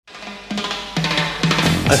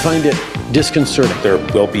I find it disconcerting. There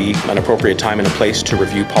will be an appropriate time and a place to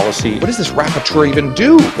review policy. What does this rapporteur even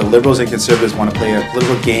do? The Liberals and Conservatives want to play a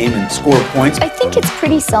political game and score points. I think it's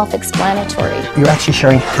pretty self-explanatory. You're actually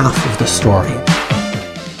sharing half of the story.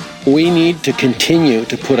 We need to continue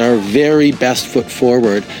to put our very best foot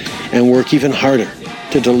forward and work even harder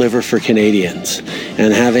to deliver for Canadians.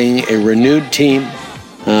 And having a renewed team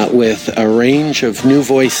with a range of new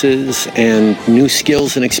voices and new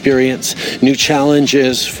skills and experience, new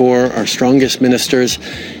challenges for our strongest ministers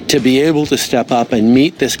to be able to step up and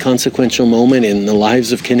meet this consequential moment in the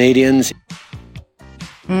lives of Canadians.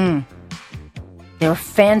 They were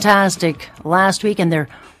fantastic last week, and they're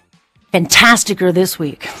fantasticer this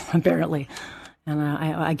week, apparently. And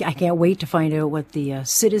I can't wait to find out what the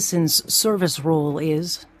citizens' service role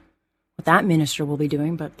is, what that minister will be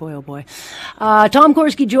doing, but boy, oh boy. Tom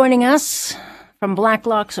Korski joining us from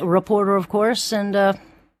Blacklocks, a reporter, of course, and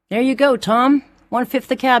there you go, Tom. 1/5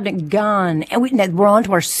 the cabinet gone. And we're on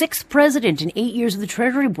to our 6th president in 8 years of the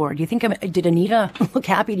Treasury Board. Do you think, did Anita look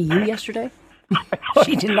happy to you yesterday?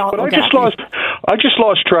 She did not look happy. I just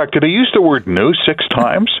lost track. Did I use the word new 6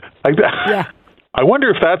 times? Yeah. I wonder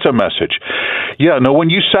if that's a message. Yeah, no, when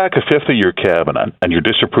you sack a fifth of your cabinet and your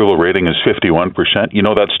disapproval rating is 51%, you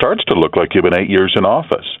know, that starts to look like you've been 8 years in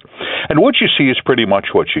office. And what you see is pretty much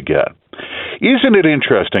what you get. Isn't it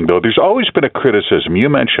interesting, though? There's always been a criticism. You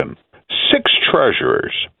mentioned 6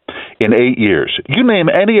 treasurers in 8 years. You name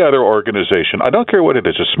any other organization, I don't care what it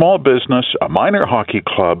is, a small business, a minor hockey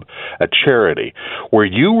club, a charity, where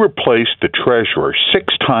you replace the treasurer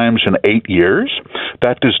 6 times in 8 years,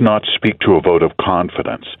 that does not speak to a vote of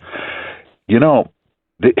confidence. You know,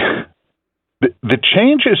 the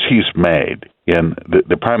changes he's made,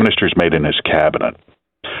 the Prime Minister's made in his cabinet,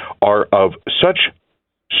 are of such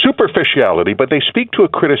superficiality, but they speak to a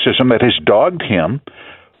criticism that has dogged him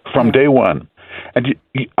from day one. And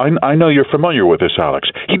I know you're familiar with this, Alex.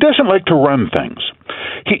 He doesn't like to run things.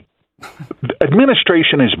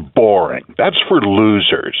 Administration is boring. That's for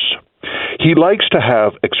losers. He likes to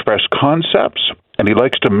have express concepts, and he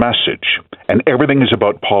likes to message, and everything is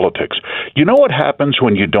about politics. You know what happens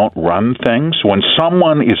when you don't run things? When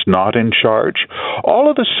someone is not in charge, all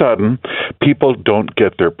of a sudden, people don't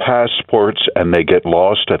get their passports, and they get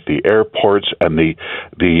lost at the airports, and the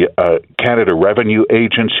Canada Revenue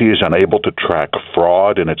Agency is unable to track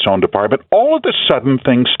fraud in its own department. All of a sudden,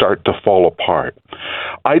 things start to fall apart.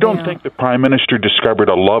 I don't think the Prime Minister discovered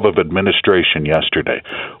a love of administration yesterday.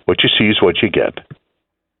 What you see is what you get.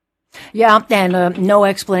 Yeah, and no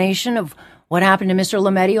explanation of what happened to Mr.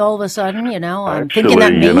 Lametti all of a sudden, you know. I'm Actually,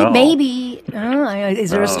 thinking that maybe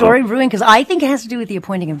is there a story brewing? Because I think it has to do with the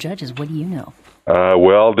appointing of judges. What do you know?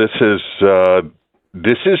 Well, this is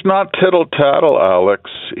not tittle-tattle, Alex.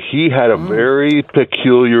 He had a very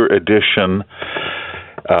peculiar addition.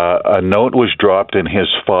 A note was dropped in his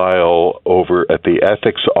file over at the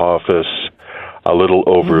ethics office a little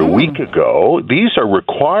over a week ago. These are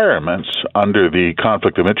requirements under the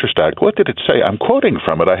Conflict of Interest Act. What did it say? I'm quoting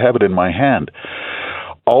from it. I have it in my hand.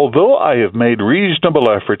 Although I have made reasonable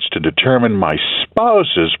efforts to determine my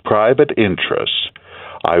spouse's private interests,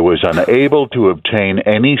 I was unable to obtain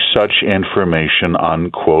any such information,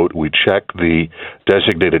 unquote. We checked the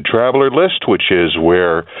designated traveler list, which is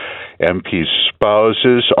where MP's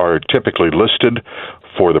spouses are typically listed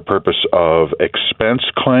for the purpose of expense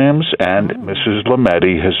claims, and Mrs.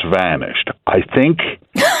 Lametti has vanished. I think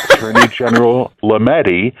Attorney General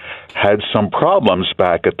Lametti had some problems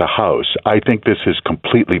back at the House. I think this is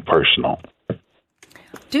completely personal.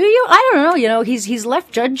 Do you? I don't know. You know, he's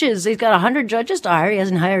left judges. He's got 100 judges to hire. He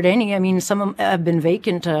hasn't hired any. I mean, some of them have been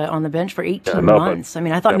vacant on the bench for 18 months. I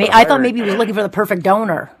mean, I thought maybe he was looking for the perfect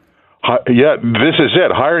donor. Yeah, this is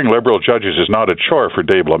it. Hiring Liberal judges is not a chore for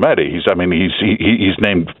Dave Lametti. He's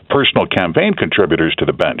named personal campaign contributors to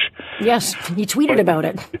the bench. Yes, he tweeted about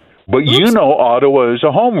it. But you know, Ottawa is a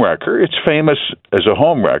homewrecker. It's famous as a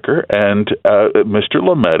homewrecker, and Mr.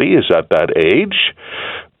 Lametti is at that age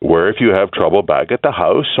where if you have trouble back at the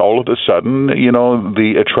House, all of a sudden, you know,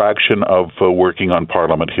 the attraction of working on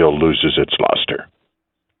Parliament Hill loses its luster.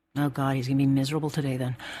 Oh, God, he's going to be miserable today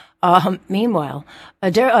then. Meanwhile,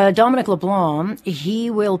 Dominic LeBlanc, he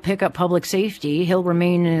will pick up public safety. He'll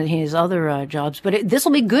remain in his other jobs. But this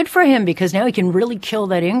will be good for him because now he can really kill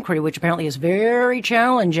that inquiry, which apparently is very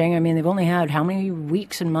challenging. I mean, they've only had how many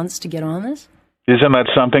weeks and months to get on this? Isn't that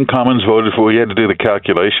something? Commons voted for. We had to do the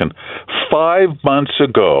calculation. 5 months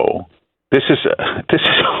ago, this is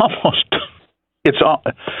almost...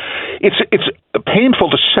 It's painful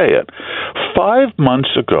to say it. 5 months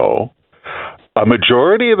ago, A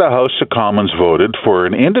majority of the House of Commons voted for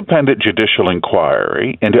an independent judicial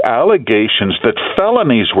inquiry into allegations that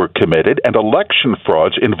felonies were committed and election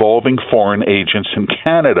frauds involving foreign agents in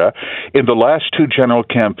Canada in the last two general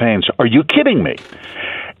campaigns. Are you kidding me?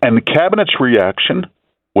 And the Cabinet's reaction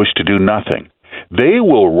was to do nothing. They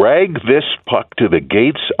will rag this puck to the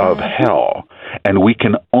gates of hell, and we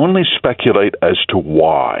can only speculate as to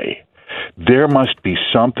why. There must be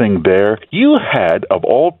something there. You had, of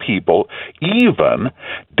all people, even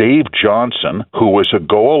Dave Johnson, who was a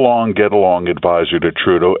go-along, get-along advisor to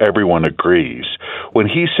Trudeau, everyone agrees, when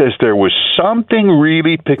he says there was something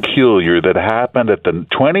really peculiar that happened at the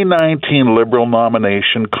 2019 Liberal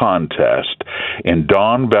nomination contest in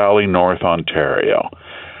Don Valley, North Ontario.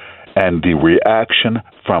 And the reaction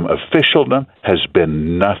from officialdom has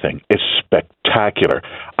been nothing. It's spectacular.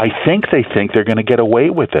 I think they think they're going to get away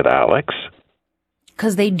with it, Alex.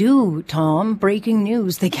 Because they do, Tom. Breaking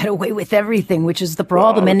news. They get away with everything, which is the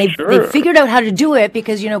problem. Well, and sure. they've figured out how to do it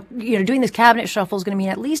because, doing this cabinet shuffle is going to mean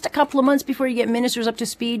at least a couple of months before you get ministers up to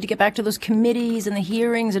speed to get back to those committees and the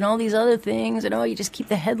hearings and all these other things. And, you just keep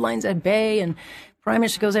the headlines at bay and Prime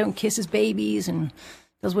Minister goes out and kisses babies and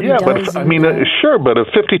does what he does. But sure, but a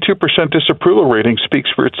 52% disapproval rating speaks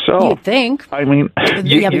for itself. You'd think. I mean, but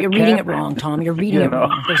you're reading it wrong, Tom. You're reading it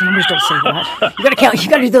wrong. Those numbers don't say that. You got to count.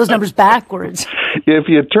 You got to do those numbers backwards. If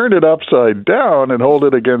you turn it upside down and hold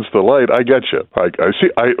it against the light, I get you. I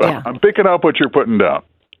see. I'm picking up what you're putting down.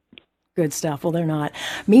 Good stuff. Well, they're not.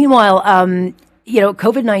 Meanwhile,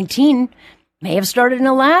 COVID-19 may have started in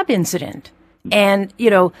a lab incident. And,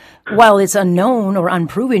 while it's unknown or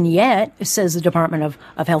unproven yet, says the Department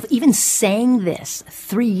of Health, even saying this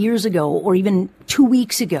 3 years ago or even 2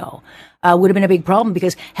 weeks ago would have been a big problem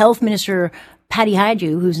because Health Minister Patty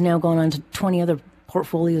Hajdu, who's now gone on to 20 other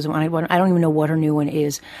portfolios, I don't even know what her new one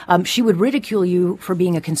is, she would ridicule you for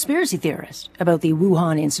being a conspiracy theorist about the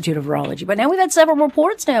Wuhan Institute of Virology. But now we've had several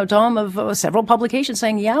reports now, Tom, of several publications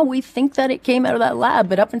saying, we think that it came out of that lab,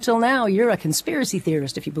 but up until now, you're a conspiracy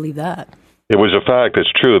theorist if you believe that. It was a fact.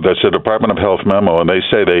 It's true. That's a Department of Health memo, and they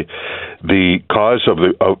say the cause of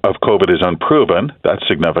COVID is unproven. That's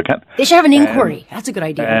significant. They should have an inquiry. That's a good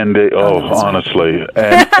idea. And honestly,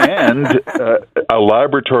 and a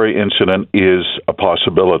laboratory incident is a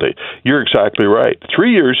possibility. You're exactly right.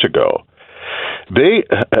 3 years ago, the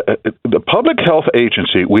Public Health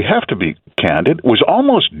Agency, we have to be candid, was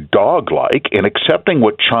almost dog-like in accepting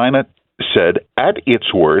what China said at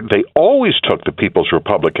its word. They always took the People's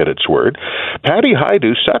Republic at its word. Patty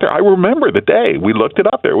Hajdu sat there. I remember the day. We looked it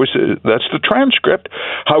up. That's the transcript.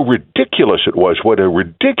 How ridiculous it was. What a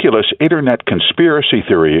ridiculous internet conspiracy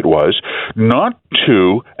theory it was not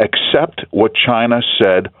to accept what China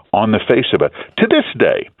said on the face of it. To this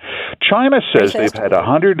day, China says they've had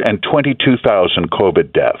 122,000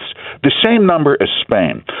 COVID deaths, the same number as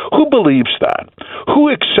Spain. Who believes that?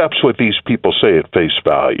 Who accepts what these people say at face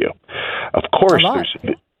value? Of course,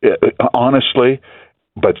 honestly,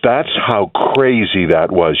 but that's how crazy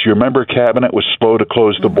that was. You remember Cabinet was slow to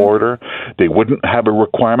close the border? They wouldn't have a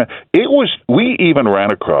requirement. We even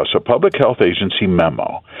ran across a Public Health Agency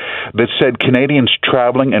memo that said Canadians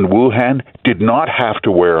traveling in Wuhan did not have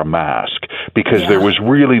to wear a mask because there was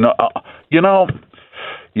really no,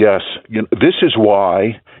 this is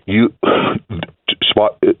why you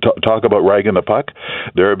talk about ragging the puck.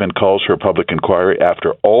 There have been calls for a public inquiry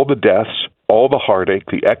after all the deaths, all the heartache,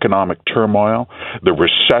 the economic turmoil, the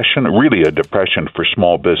recession, really a depression for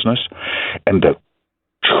small business, and the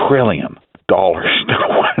 $1 trillion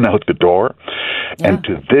that went out the door. Yeah. And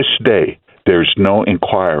to this day, there's no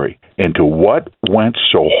inquiry into what went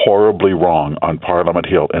so horribly wrong on Parliament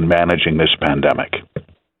Hill in managing this pandemic.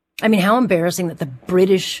 I mean, how embarrassing that the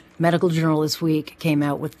British Medical Journal this week came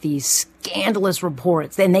out with these scandalous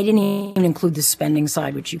reports. And they didn't even include the spending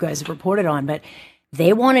side, which you guys have reported on, but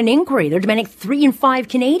they want an inquiry. They're demanding 3 in 5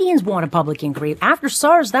 Canadians want a public inquiry. After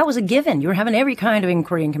SARS, that was a given. You were having every kind of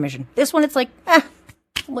inquiry and commission. This one, it's like,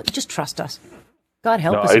 look, just trust us. God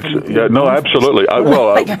help us. Absolutely.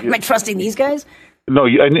 Am I trusting these guys? No,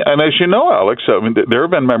 and as you know, Alex, I mean, there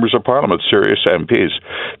have been members of Parliament, serious MPs,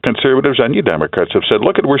 Conservatives and you Democrats have said,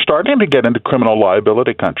 look, we're starting to get into criminal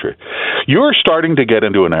liability country. You're starting to get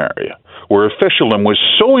into an area where officialdom was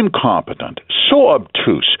so incompetent, so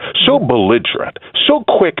obtuse, so belligerent, so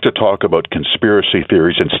quick to talk about conspiracy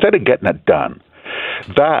theories instead of getting it done,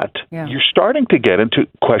 that you're starting to get into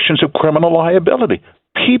questions of criminal liability.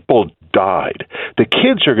 People died. The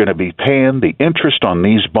kids are going to be paying the interest on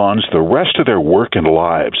these bonds the rest of their working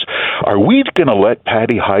lives. Are we going to let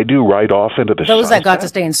Patty Haidu ride off into the those sunset? that got to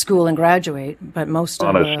stay in school and graduate, but most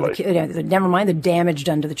of Honestly. never mind the damage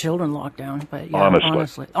done to the children lockdown. But yeah,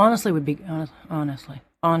 honesty would be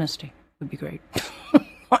great.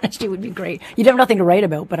 Honesty would be great. You'd have nothing to write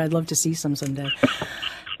about, but I'd love to see some someday.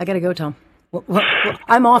 I got to go, Tom. Well,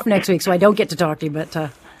 I'm off next week, so I don't get to talk to you. But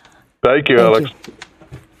thank you, Alex. You.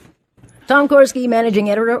 Tom Korski, managing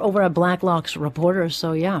editor over at Blacklocks Reporter.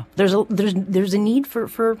 So yeah, there's a need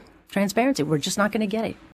for transparency. We're just not going to get it.